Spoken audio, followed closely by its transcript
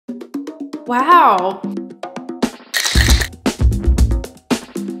Wow.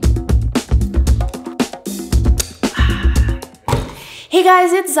 Hey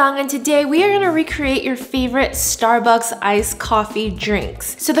guys, it's Zang, and today we are gonna recreate your favorite Starbucks iced coffee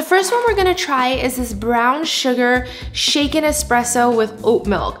drinks. So the first one we're gonna try is this brown sugar shaken espresso with oat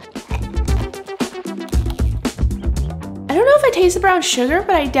milk. I don't know if I taste the brown sugar,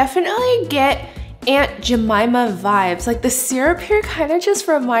 but I definitely get Aunt Jemima vibes. Like the syrup here kind of just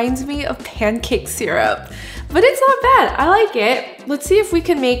reminds me of pancake syrup, but it's not bad. I like it. Let's see if we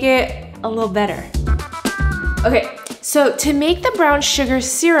can make it a little better. Okay. So to make the brown sugar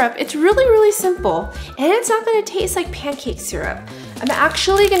syrup, it's really simple, and it's not gonna taste like pancake syrup. I'm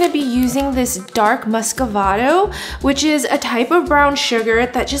actually gonna be using this dark muscovado, which is a type of brown sugar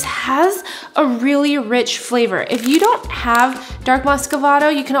that just has a really rich flavor. If you don't have dark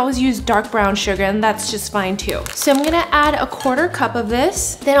muscovado, you can always use dark brown sugar, and that's just fine too. So I'm gonna add a 1/4 cup of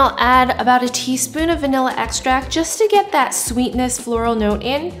this. Then I'll add about a teaspoon of vanilla extract just to get that sweetness floral note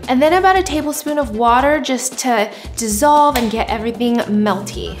in. And then about a tablespoon of water just to dissolve and get everything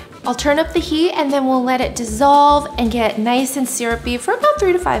melty. I'll turn up the heat and then we'll let it dissolve and get nice and syrupy for about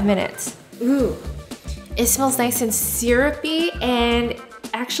 3 to 5 minutes. Ooh, it smells nice and syrupy, and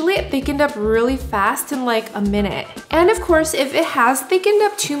actually it thickened up really fast in like a minute. And of course, if it has thickened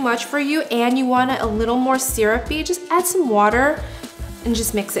up too much for you and you want it a little more syrupy, just add some water and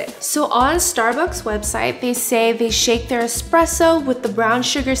just mix it. So on Starbucks website, they say they shake their espresso with the brown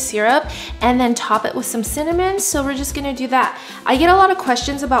sugar syrup and then top it with some cinnamon. So we're just gonna do that. I get a lot of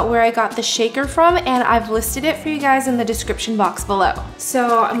questions about where I got the shaker from, and I've listed it for you guys in the description box below.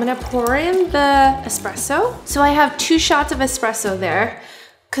 So I'm gonna pour in the espresso. So I have 2 shots of espresso there,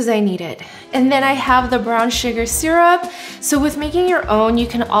 because I need it. And then I have the brown sugar syrup. So with making your own, you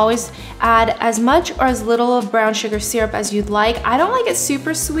can always add as much or as little of brown sugar syrup as you'd like. I don't like it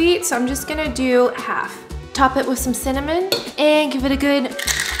super sweet, so I'm just gonna do half. Top it with some cinnamon and give it a good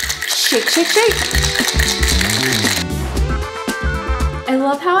shake. I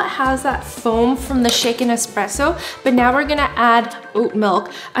love how it has that foam from the shaken espresso, but now we're gonna add oat milk.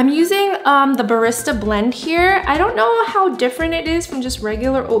 I'm using the barista blend here. I don't know how different it is from just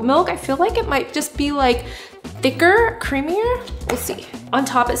regular oat milk. I feel like it might just be like thicker, creamier. We'll see. On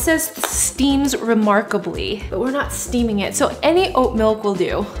top it says steams remarkably, but we're not steaming it, so any oat milk will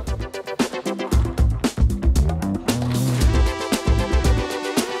do.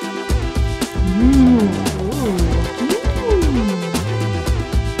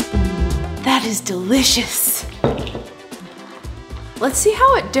 That is delicious. Let's see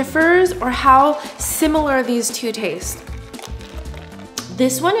how it differs or how similar these two taste.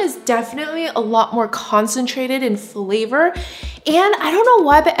 This one is definitely a lot more concentrated in flavor, and I don't know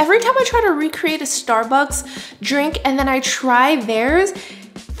why, but every time I try to recreate a Starbucks drink and then I try theirs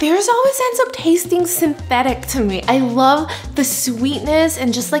always ends up tasting synthetic to me. I love the sweetness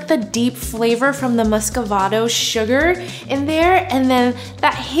and just like the deep flavor from the muscovado sugar in there, and then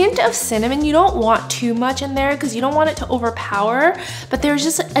that hint of cinnamon. You don't want too much in there because you don't want it to overpower, but there's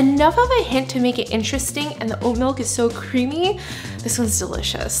just enough of a hint to make it interesting, and the oat milk is so creamy. This one's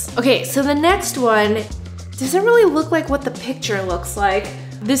delicious. Okay, so the next one doesn't really look like what the picture looks like.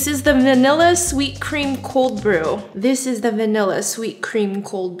 This is the vanilla sweet cream cold brew. This is the vanilla sweet cream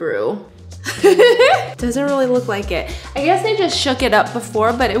cold brew. Doesn't really look like it. I guess they just shook it up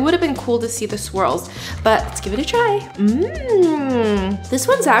before, but it would have been cool to see the swirls. But let's give it a try. This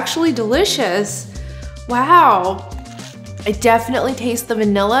one's actually delicious. Wow. I definitely taste the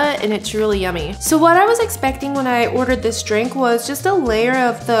vanilla, and it's really yummy. So what I was expecting when I ordered this drink was just a layer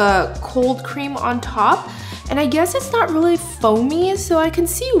of the cold cream on top. And I guess it's not really foamy, so I can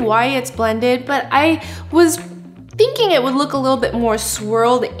see why it's blended, but I was thinking it would look a little bit more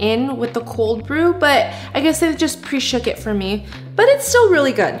swirled in with the cold brew, but I guess they just pre-shook it for me. But it's still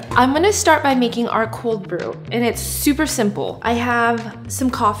really good. I'm gonna start by making our cold brew, and it's super simple. I have some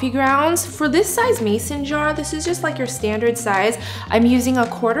coffee grounds. For this size mason jar, this is just like your standard size. I'm using a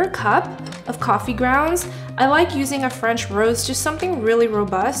 1/4 cup of coffee grounds. I like using a French roast, just something really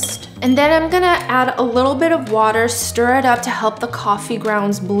robust. And then I'm gonna add a little bit of water, stir it up to help the coffee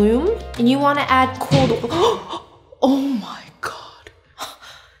grounds bloom. And you wanna add cold, oh my God.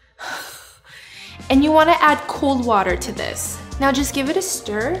 And you wanna add cold water to this. Now just give it a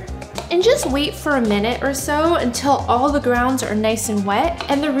stir and just wait for a minute or so until all the grounds are nice and wet.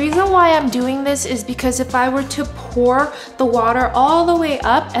 And the reason why I'm doing this is because if I were to pour the water all the way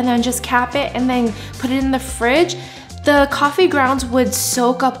up and then just cap it and then put it in the fridge, the coffee grounds would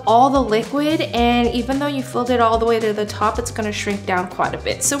soak up all the liquid, and even though you filled it all the way to the top, it's gonna shrink down quite a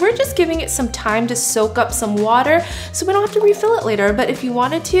bit. So we're just giving it some time to soak up some water so we don't have to refill it later, but if you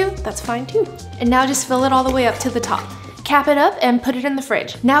wanted to, that's fine too. And now just fill it all the way up to the top. Cap it up and put it in the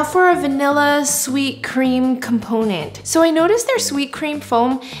fridge. Now for a vanilla sweet cream component. So I noticed their sweet cream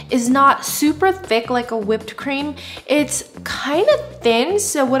foam is not super thick like a whipped cream. It's kind of thin.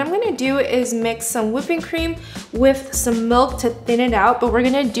 So what I'm gonna do is mix some whipping cream with some milk to thin it out, but we're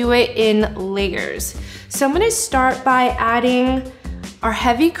gonna do it in layers. So I'm gonna start by adding our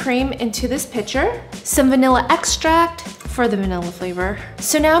heavy cream into this pitcher, some vanilla extract for the vanilla flavor.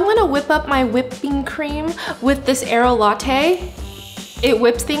 So now I'm gonna whip up my whipping cream with this Aero latte. It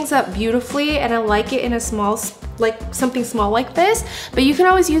whips things up beautifully, and I like it in a small, like something small like this, but you can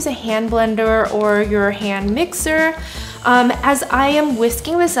always use a hand blender or your hand mixer. As I am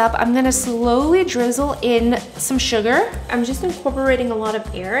whisking this up, I'm gonna slowly drizzle in some sugar. I'm just incorporating a lot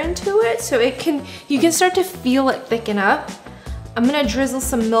of air into it so you can start to feel it thicken up. I'm gonna drizzle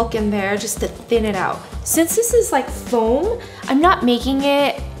some milk in there just to thin it out. Since this is like foam, I'm not making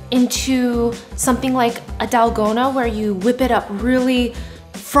it into something like a dalgona where you whip it up really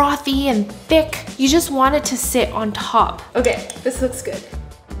frothy and thick. You just want it to sit on top. Okay, this looks good.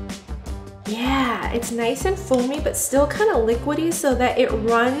 Yeah, it's nice and foamy, but still kind of liquidy so that it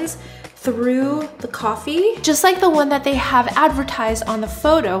runs through the coffee, just like the one that they have advertised on the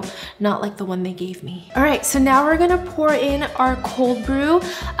photo, not like the one they gave me. All right, so now we're gonna pour in our cold brew.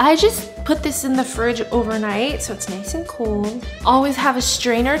 I just put this in the fridge overnight, so it's nice and cold. Always have a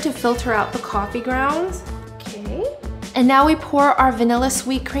strainer to filter out the coffee grounds. Okay. And now we pour our vanilla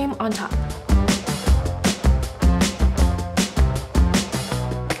sweet cream on top.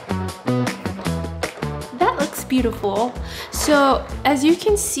 That looks beautiful. So as you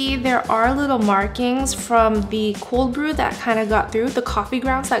can see, there are little markings from the cold brew that kind of got through, the coffee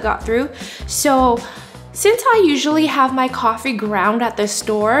grounds that got through. So since I usually have my coffee ground at the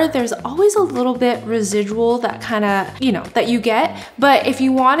store, there's always a little bit residual that kind of, you know, that you get. But if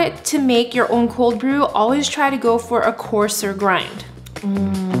you want it to make your own cold brew, always try to go for a coarser grind.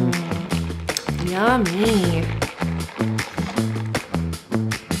 Yummy.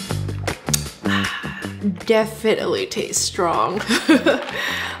 Definitely tastes strong.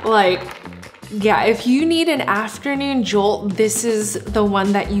 Like, yeah, if you need an afternoon jolt, this is the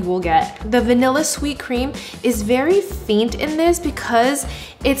one that you will get. The vanilla sweet cream is very faint in this because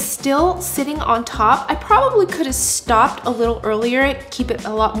it's still sitting on top. I probably could have stopped a little earlier, keep it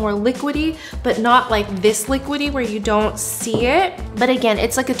a lot more liquidy, but not like this liquidy where you don't see it. But again,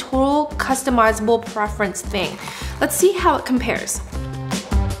 it's like a total customizable preference thing. Let's see how it compares.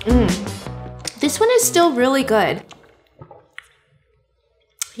 This one is still really good.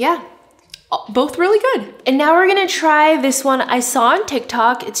 Yeah, both really good. And now we're gonna try this one I saw on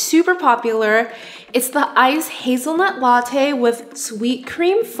TikTok. It's super popular. It's the iced hazelnut latte with sweet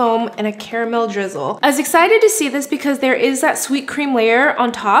cream foam and a caramel drizzle. I was excited to see this because there is that sweet cream layer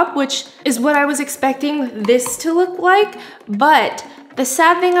on top, which is what I was expecting this to look like. But the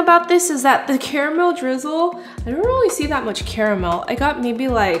sad thing about this is that the caramel drizzle, I don't really see that much caramel. I got maybe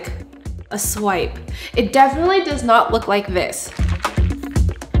like a swipe. It definitely does not look like this.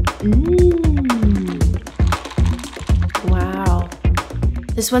 Wow.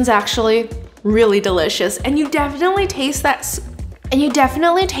 This one's actually really delicious, and you definitely taste that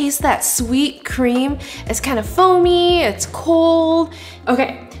sweet cream. It's kind of foamy, it's cold.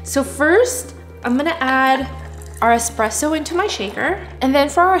 Okay, so first I'm gonna add our espresso into my shaker. And then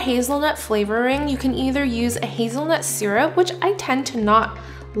for our hazelnut flavoring, you can either use a hazelnut syrup, which I tend to not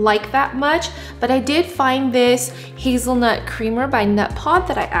like that much, but I did find this hazelnut creamer by Nut Pod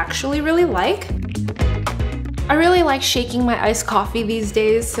that I actually really like. I really like shaking my iced coffee these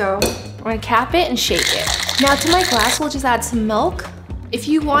days, so I'm gonna cap it and shake it. Now to my glass, we'll just add some milk. If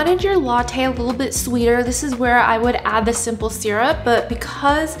you wanted your latte a little bit sweeter, this is where I would add the simple syrup, but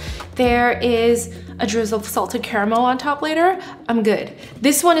because there is a drizzle of salted caramel on top later, I'm good.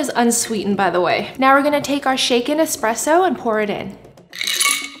 This one is unsweetened, by the way. Now we're gonna take our shaken espresso and pour it in.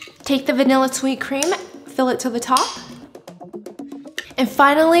 Take the vanilla sweet cream, fill it to the top. And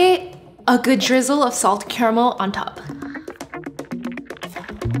finally, a good drizzle of salted caramel on top.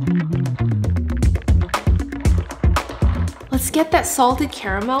 Let's get that salted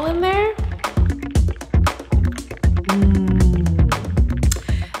caramel in there.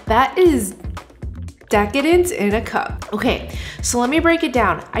 That is decadence in a cup. Okay, so let me break it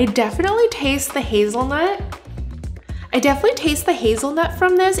down. I definitely taste the hazelnut.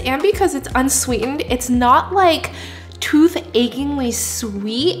 from this, and because it's unsweetened, it's not like tooth-achingly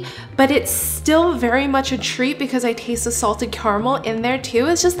sweet, but it's still very much a treat because I taste the salted caramel in there too.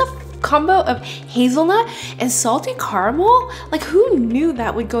 It's just the combo of hazelnut and salty caramel. Like, who knew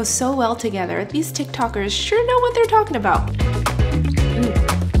that would go so well together? These TikTokers sure know what they're talking about.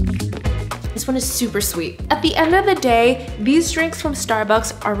 This one is super sweet. At the end of the day, these drinks from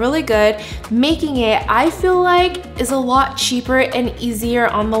Starbucks are really good. Making it, I feel like, is a lot cheaper and easier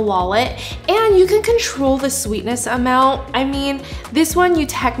on the wallet, and you can control the sweetness amount. I mean, this one you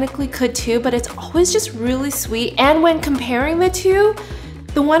technically could too, but it's always just really sweet. And when comparing the two,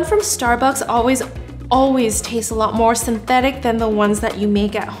 the one from Starbucks always tastes a lot more synthetic than the ones that you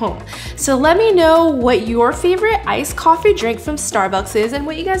make at home. So let me know what your favorite iced coffee drink from Starbucks is and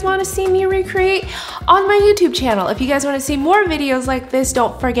what you guys want to see me recreate on my YouTube channel. If you guys want to see more videos like this,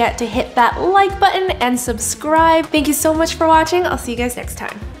 don't forget to hit that like button and subscribe. Thank you so much for watching. I'll see you guys next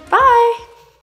time. Bye!